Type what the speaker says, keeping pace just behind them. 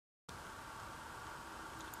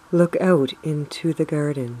Look out into the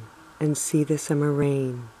garden and see the summer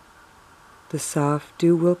rain. The soft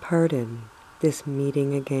dew will pardon this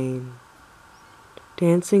meeting again.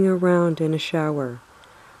 Dancing around in a shower,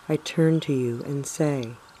 I turn to you and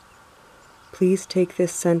say, please take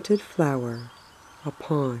this scented flower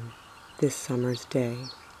upon this summer's day.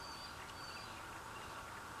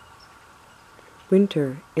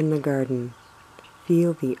 Winter in the garden,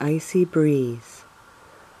 feel the icy breeze.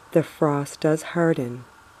 The frost does harden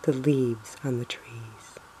the leaves on the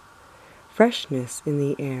trees. Freshness in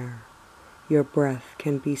the air, your breath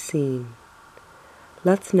can be seen.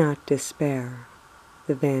 Let's not despair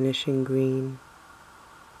the vanishing green.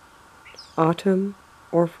 Autumn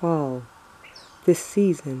or fall, this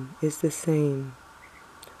season is the same.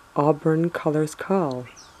 Auburn colors call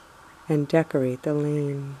and decorate the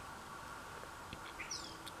lane.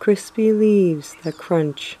 Crispy leaves that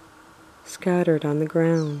crunch, scattered on the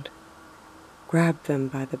ground. Grab them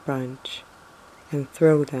by the bunch and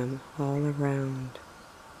throw them all around.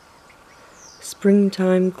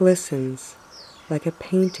 Springtime glistens like a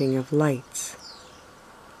painting of lights.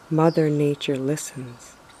 Mother Nature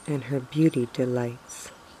listens and her beauty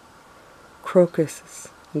delights. Crocuses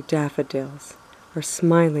and daffodils are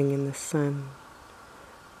smiling in the sun.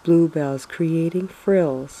 Bluebells creating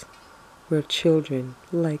frills where children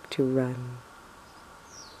like to run.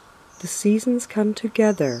 The seasons come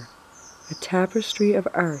together, a tapestry of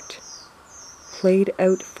art, played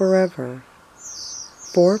out forever.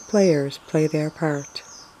 4 players play their part.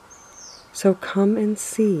 So come and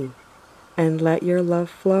see, and let your love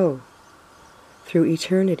flow. Through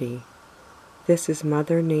eternity, this is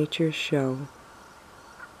Mother Nature's show.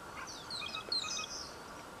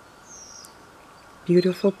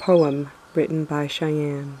 Beautiful poem written by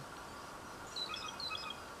Cheyenne.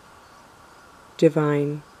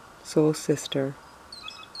 Divine soul sister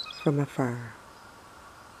from afar.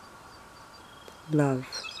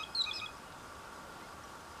 Love.